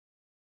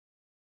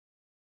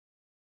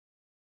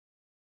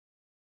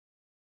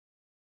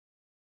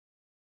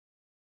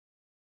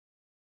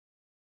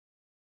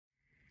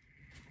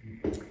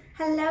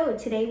Hello,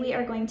 today we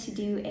are going to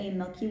do a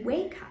Milky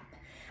Way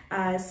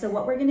cup. So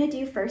what we're going to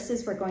do first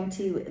is we're going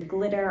to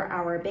glitter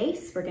our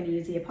base. We're going to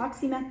use the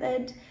epoxy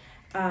method,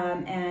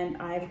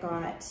 and I've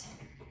got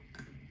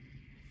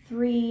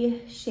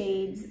 3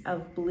 shades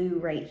of blue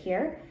right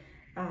here.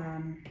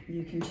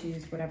 You can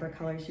choose whatever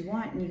colors you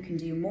want, and you can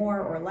do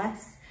more or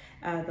less,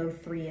 though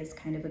 3 is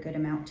kind of a good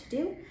amount to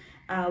do.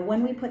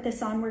 When we put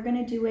this on, we're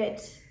going to do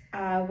it,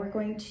 we're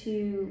going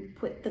to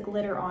put the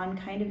glitter on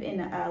kind of in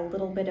a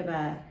little bit of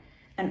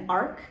an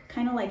arc,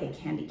 kind of like a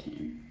candy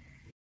cane.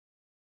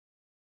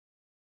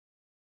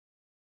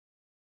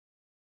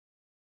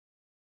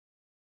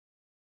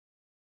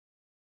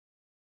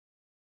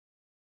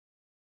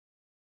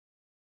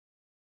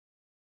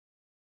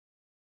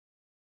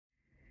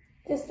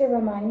 Just a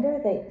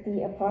reminder that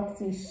the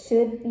epoxy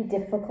should be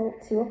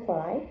difficult to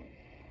apply.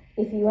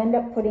 If you end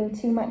up putting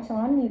too much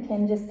on, you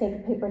can just take a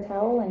paper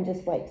towel and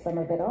just wipe some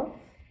of it off.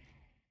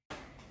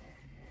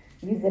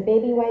 Use a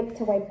baby wipe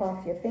to wipe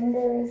off your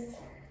fingers.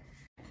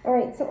 All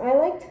right, so I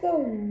like to go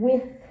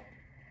with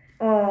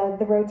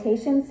the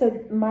rotation.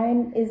 So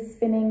mine is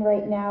spinning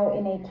right now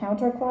in a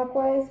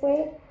counterclockwise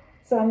way.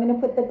 So I'm going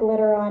to put the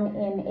glitter on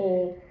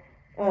in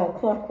a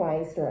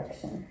clockwise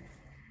direction.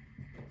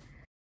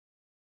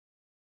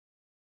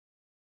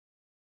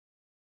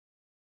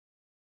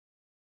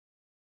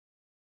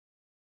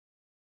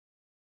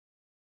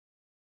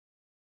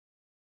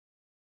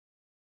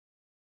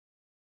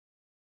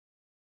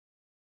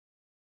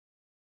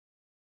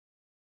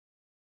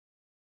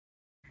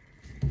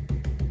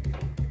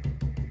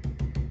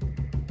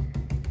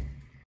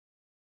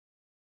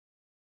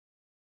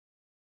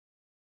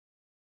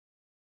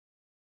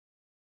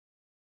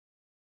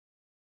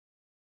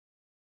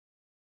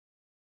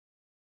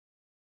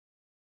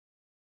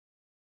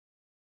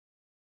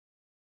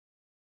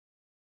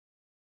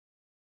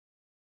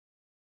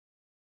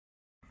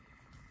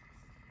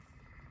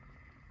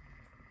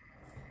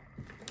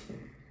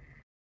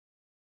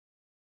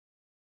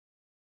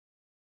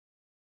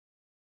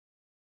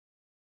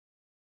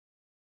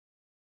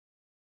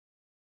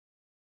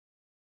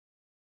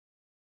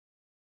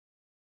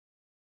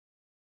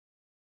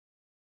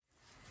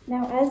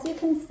 Now, as you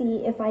can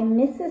see, if I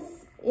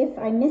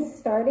miss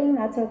starting,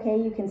 that's okay.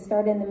 You can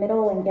start in the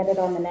middle and get it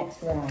on the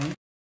next round.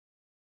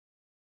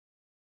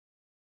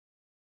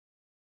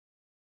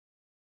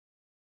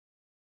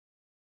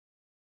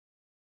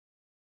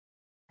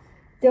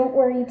 Don't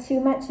worry too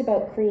much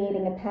about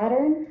creating a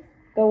pattern.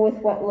 Go with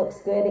what looks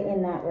good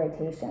in that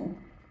rotation.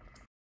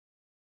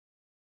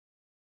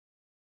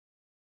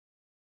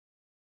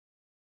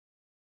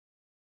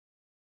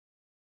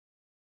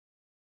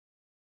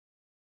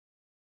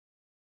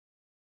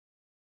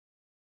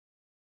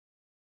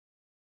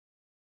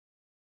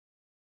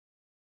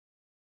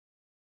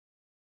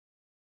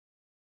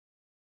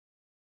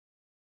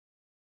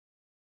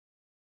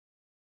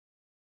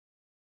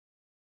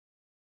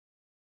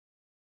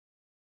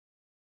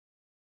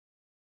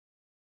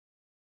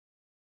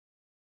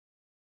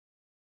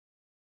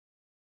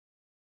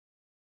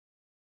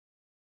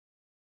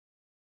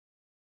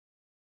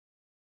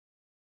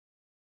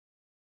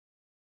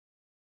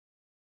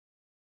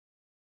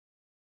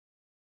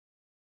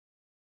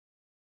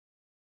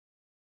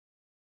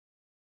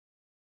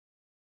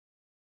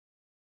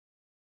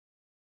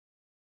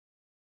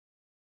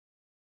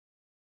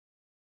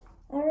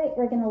 All right,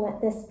 we're going to let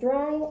this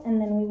dry,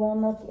 and then we will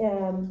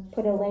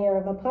put a layer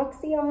of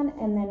epoxy on,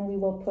 and then we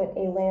will put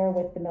a layer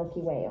with the Milky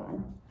Way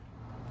on.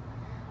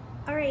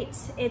 All right,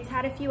 it's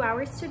had a few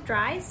hours to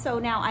dry, so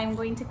now I'm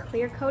going to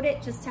clear coat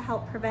it just to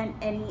help prevent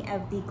any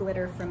of the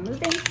glitter from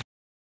moving.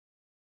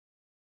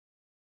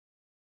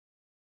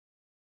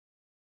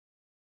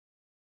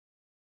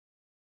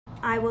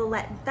 I will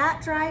let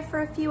that dry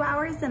for a few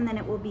hours, and then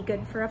it will be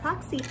good for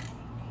epoxy.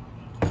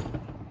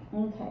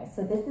 Okay,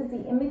 so this is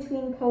the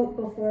in-between coat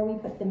before we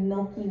put the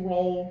Milky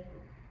Way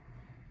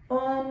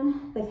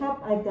on the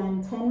cup. I've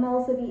done 10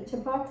 mils of each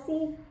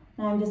epoxy.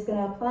 Now I'm just going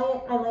to apply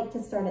it. I like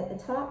to start at the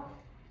top,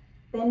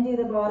 then do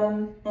the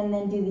bottom, and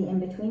then do the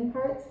in-between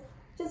parts.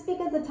 Just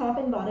because the top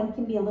and bottom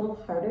can be a little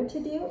harder to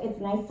do,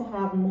 it's nice to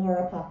have more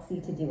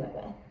epoxy to do it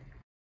with.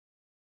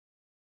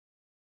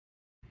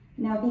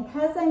 Now,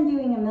 because I'm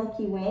doing a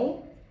Milky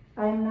Way,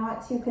 I'm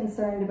not too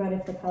concerned about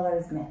if the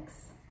colors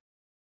mix.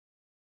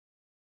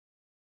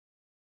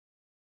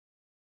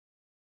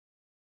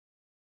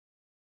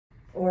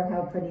 Or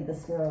how pretty the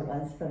swirl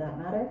was, for that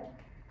matter.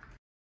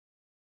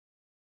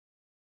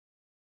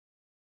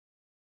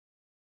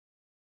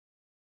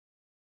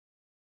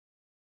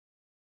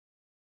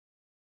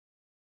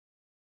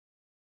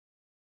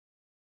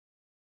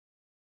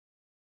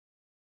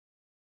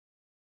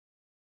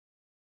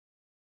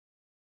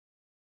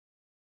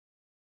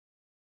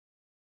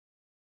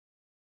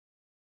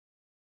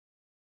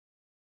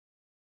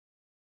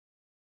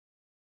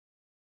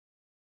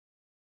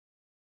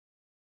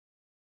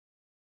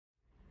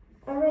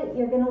 All right,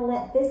 you're gonna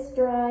let this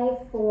dry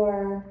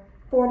for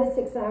 4 to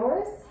 6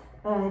 hours.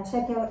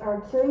 Check out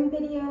our curing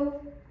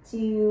video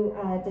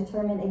to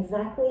determine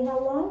exactly how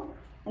long.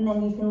 and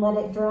then you can let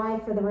it dry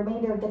for the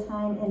remainder of the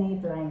time in a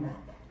drying rack.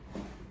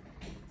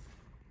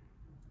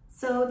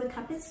 So the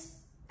cup is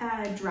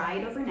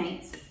dried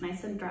overnight, so it's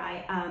nice and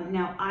dry.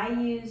 Now I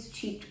use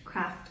cheap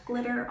craft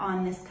glitter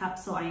on this cup,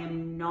 so I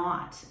am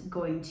not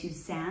going to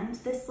sand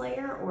this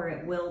layer or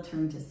it will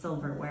turn to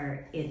silver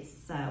where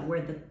it's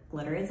where the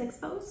glitter is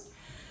exposed.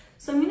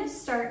 So I'm going to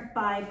start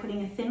by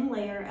putting a thin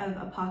layer of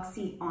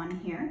epoxy on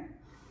here,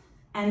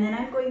 and then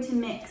I'm going to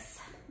mix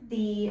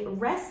the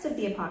rest of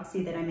the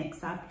epoxy that I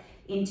mix up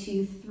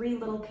into 3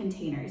 little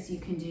containers. You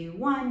can do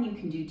 1, you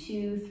can do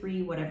 2,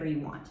 3, whatever you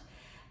want.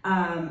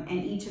 And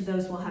each of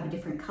those will have a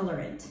different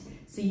colorant.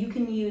 So you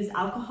can use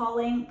alcohol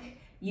ink,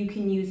 you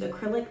can use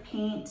acrylic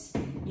paint,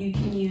 you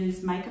can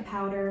use mica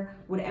powder,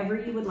 whatever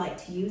you would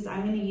like to use.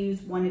 I'm going to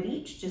use 1 of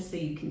each just so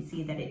you can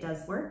see that it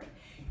does work.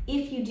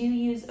 If you do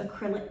use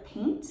acrylic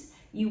paint,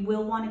 you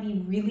will want to be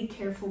really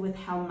careful with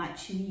how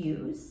much you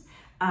use,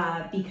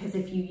 because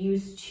if you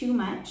use too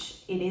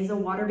much, it is a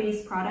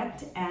water-based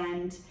product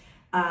and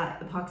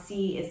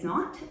epoxy is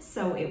not,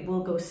 so it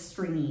will go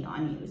stringy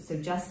on you. So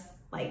just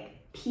like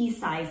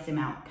pea-sized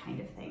amount kind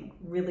of thing,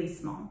 really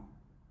small.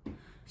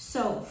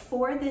 So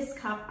for this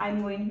cup,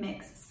 I'm going to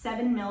mix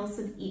 7 mils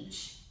of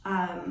each,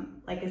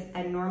 like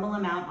a normal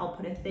amount. I'll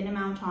put a thin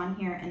amount on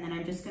here, and then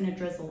I'm just going to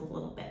drizzle a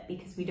little bit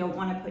because we don't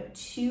want to put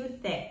too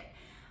thick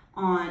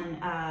on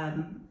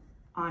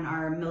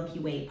our Milky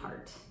Way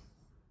part.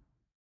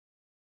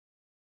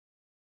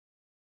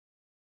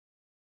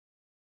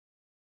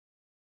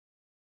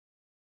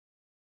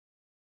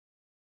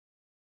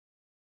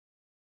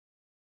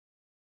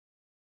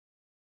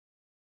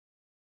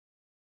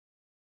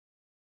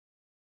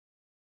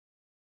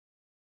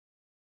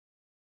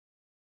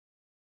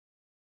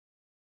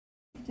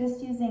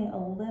 Just using a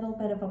little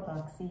bit of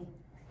epoxy.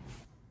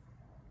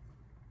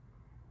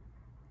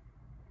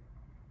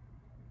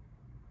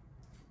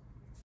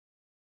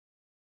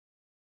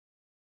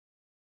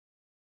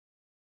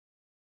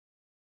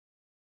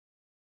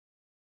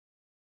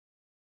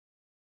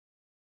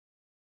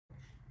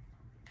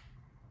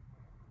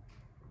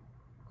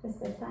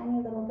 Just a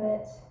tiny little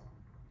bit.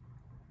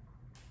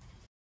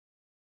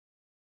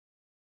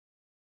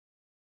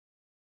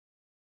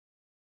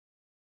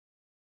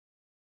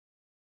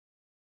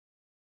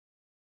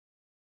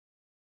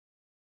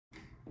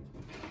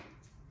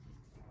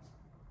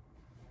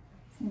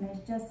 And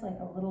there's just like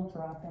a little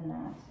drop in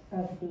that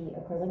of the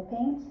acrylic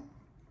paint.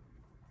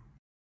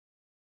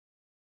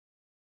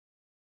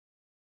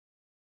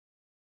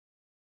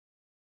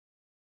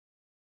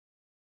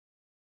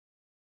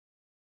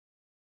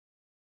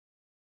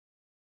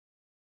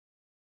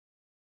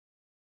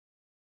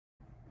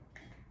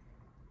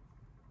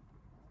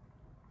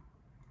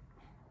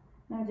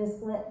 Now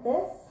just let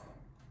this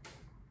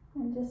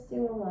and just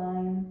do a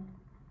line.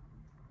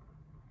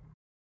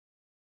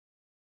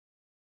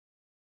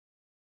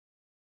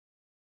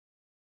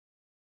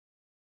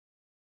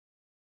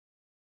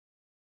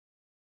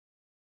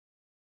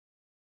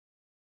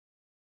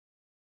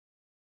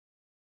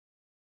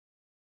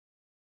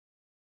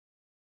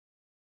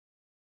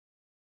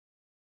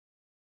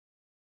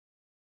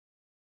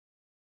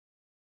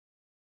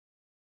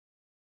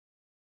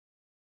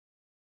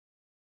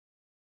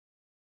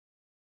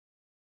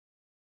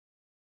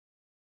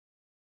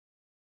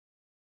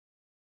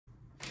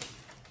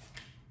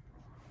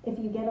 If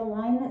you get a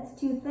line that's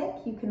too thick,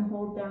 you can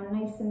hold down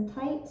nice and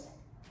tight,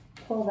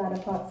 pull that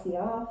epoxy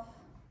off.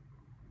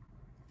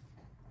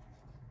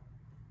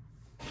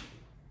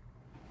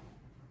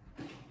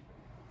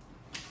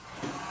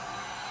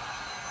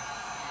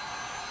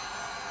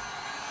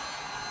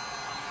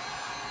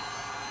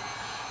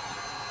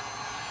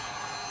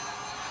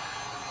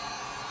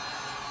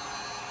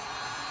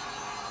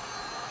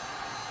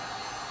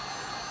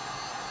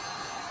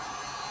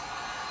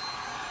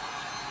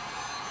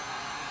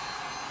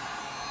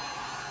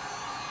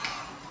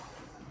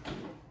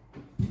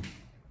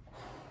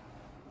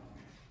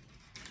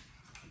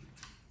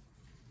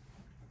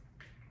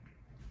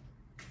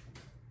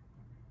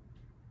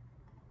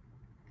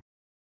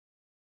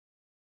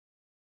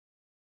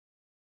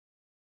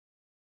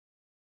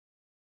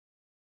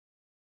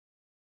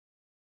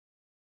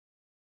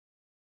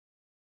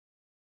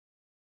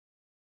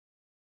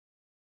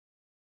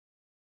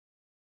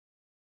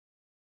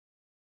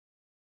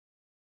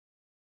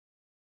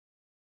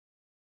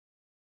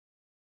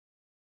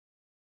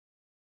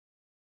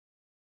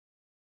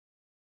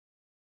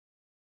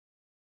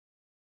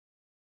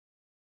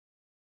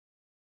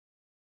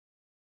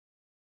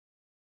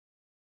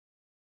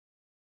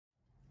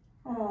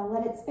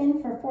 Let it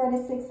spin for 4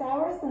 to 6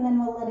 hours, and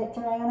then we'll let it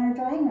dry on our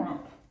drying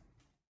rack.